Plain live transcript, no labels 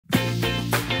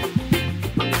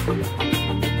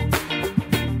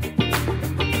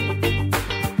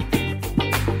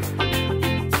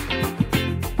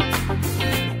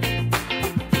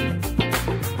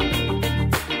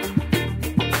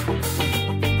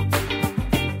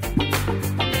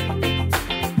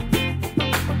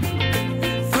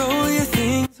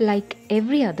Like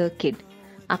every other kid,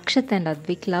 Akshat and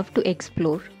Advik love to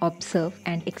explore, observe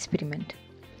and experiment.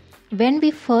 When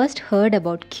we first heard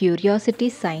about Curiosity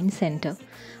Science Center,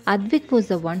 Advik was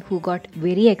the one who got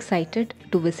very excited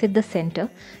to visit the center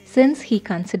since he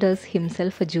considers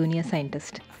himself a junior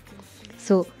scientist.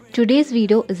 So today's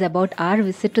video is about our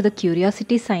visit to the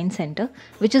Curiosity Science Center,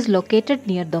 which is located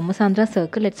near Dhammasandra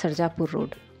Circle at Sarjapur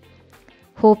Road.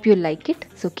 Hope you like it,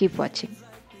 so keep watching.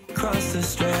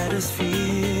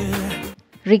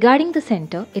 Regarding the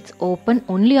center, it's open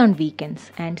only on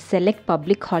weekends and select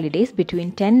public holidays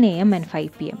between 10 am and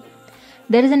 5 pm.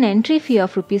 There is an entry fee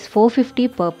of Rs 450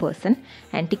 per person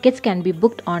and tickets can be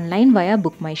booked online via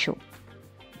Book My Show.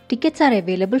 Tickets are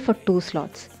available for 2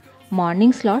 slots.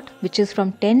 Morning slot, which is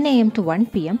from 10 am to 1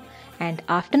 pm, and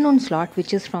afternoon slot,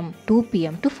 which is from 2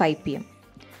 pm to 5 pm.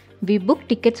 We booked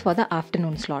tickets for the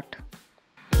afternoon slot.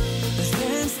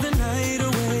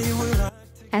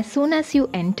 As soon as you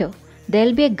enter, there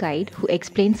will be a guide who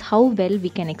explains how well we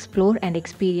can explore and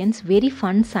experience very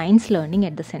fun science learning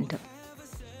at the center.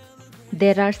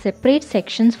 There are separate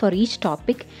sections for each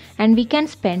topic and we can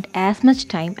spend as much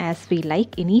time as we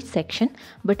like in each section,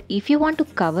 but if you want to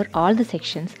cover all the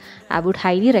sections, I would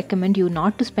highly recommend you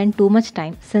not to spend too much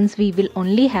time since we will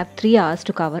only have 3 hours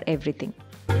to cover everything.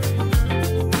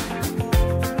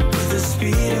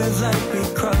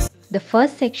 The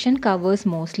first section covers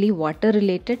mostly water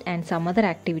related and some other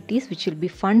activities which will be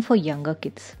fun for younger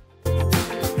kids. We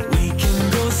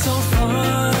can go so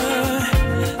far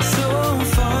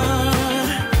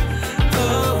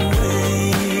away.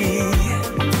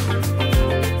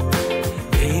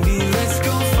 Baby, let's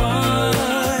go far,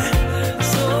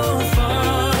 so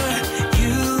far,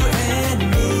 you and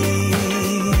me.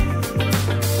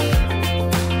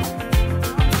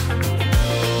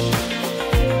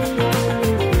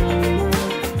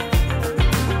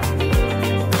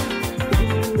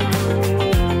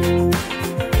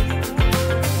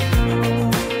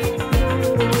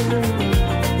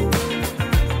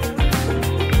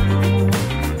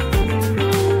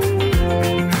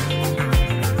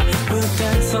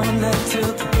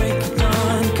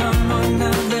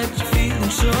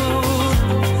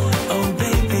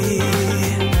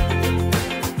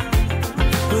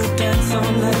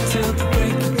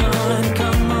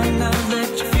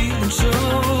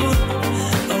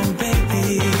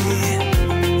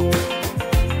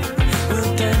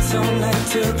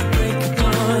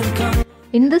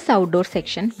 In this outdoor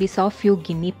section, we saw few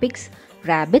guinea pigs,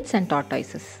 rabbits and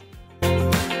tortoises.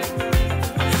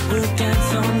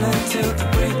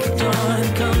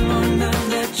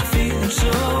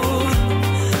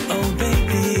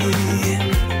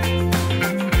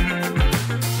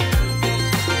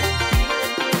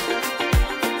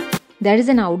 There is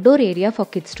an outdoor area for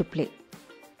kids to play.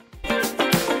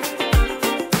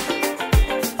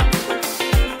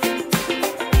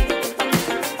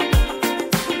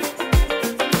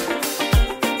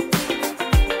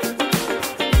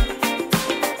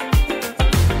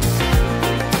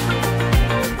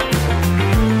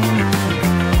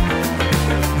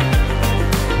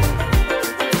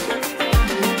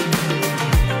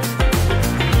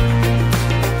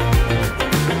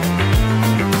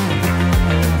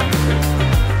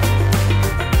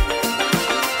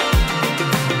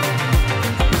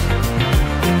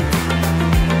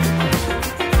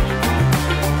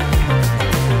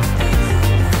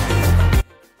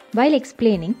 While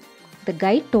explaining, the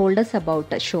guide told us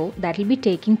about a show that will be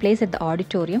taking place at the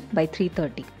auditorium by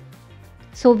 3:30.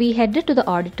 So we headed to the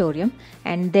auditorium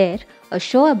and there a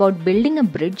show about building a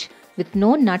bridge with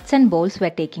no nuts and bolts were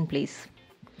taking place.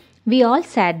 We all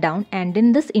sat down and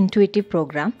in this intuitive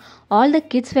program, all the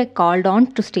kids were called on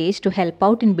to stage to help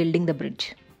out in building the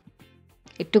bridge.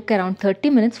 It took around 30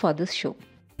 minutes for this show.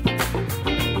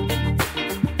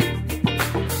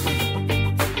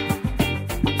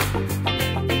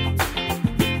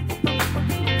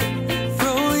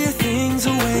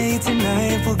 Away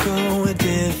tonight, we'll go a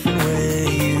different way,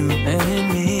 you and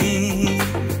me.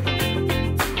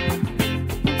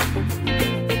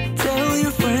 Tell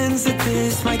your friends that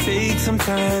this might take some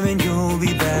time and you'll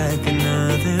be back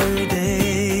another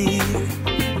day.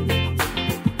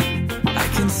 I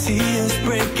can see us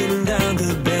breaking down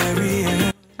the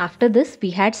barrier. After this,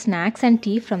 we had snacks and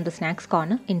tea from the snacks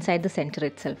corner inside the center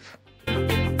itself.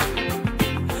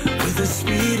 With the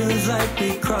speed of light, we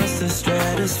cross the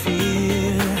stratosphere.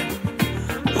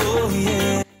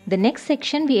 The next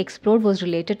section we explored was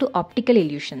related to optical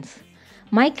illusions.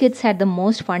 My kids had the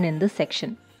most fun in this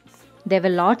section. There were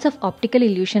lots of optical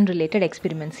illusion related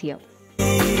experiments here.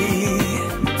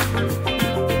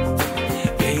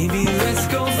 Baby, let's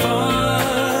go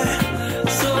far,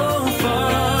 so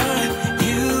far,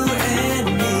 you and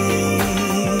me.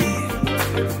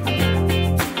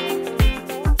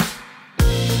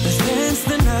 Let's dance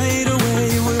the night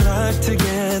away, we're locked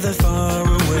together, far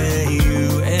away,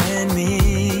 you and me.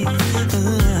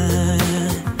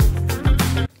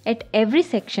 At every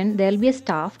section, there will be a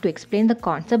staff to explain the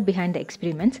concept behind the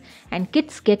experiments, and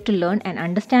kids get to learn and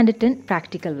understand it in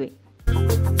practical way.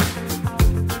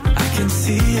 I can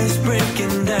see us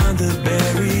breaking down the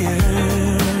barrier.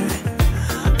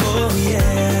 Oh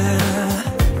yeah.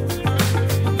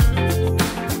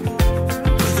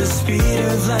 With the speed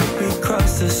of light we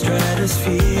cross the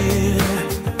stratosphere.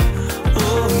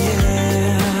 Oh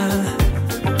yeah.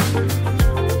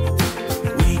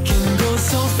 We can go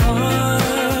so far,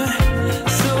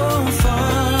 so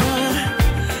far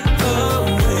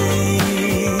away.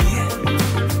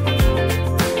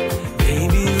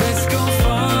 Baby, let's go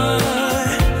far,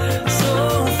 so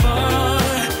far,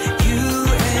 you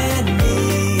and me.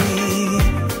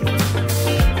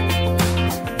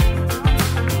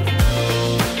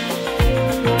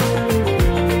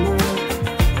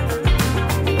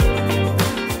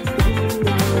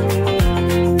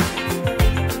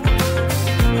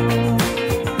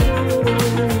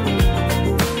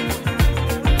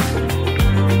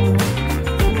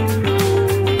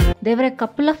 There were a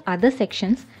couple of other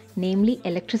sections, namely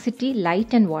electricity,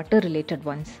 light and water related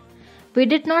ones. We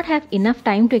did not have enough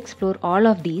time to explore all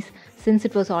of these since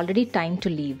it was already time to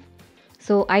leave.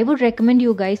 So I would recommend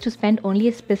you guys to spend only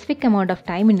a specific amount of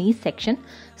time in each section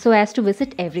so as to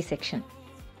visit every section.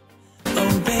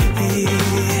 Oh baby,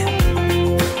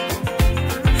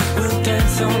 we'll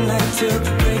dance all night till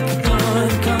the break of dawn.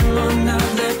 Come on now,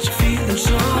 let your feelings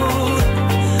show.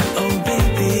 Oh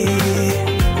baby.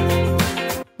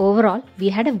 Overall, we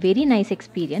had a very nice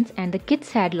experience and the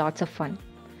kids had lots of fun.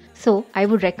 So I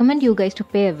would recommend you guys to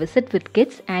pay a visit with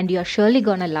kids and you are surely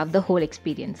gonna love the whole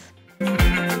experience.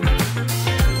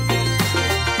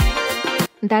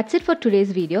 That's it for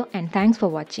today's video and thanks for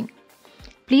watching.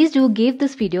 Please do give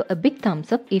this video a big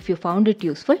thumbs up if you found it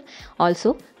useful.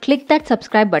 Also, click that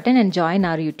subscribe button and join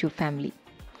our YouTube family.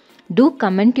 Do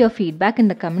comment your feedback in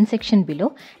the comment section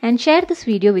below and share this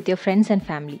video with your friends and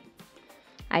family.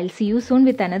 I'll see you soon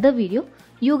with another video.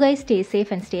 You guys stay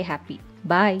safe and stay happy.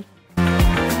 Bye.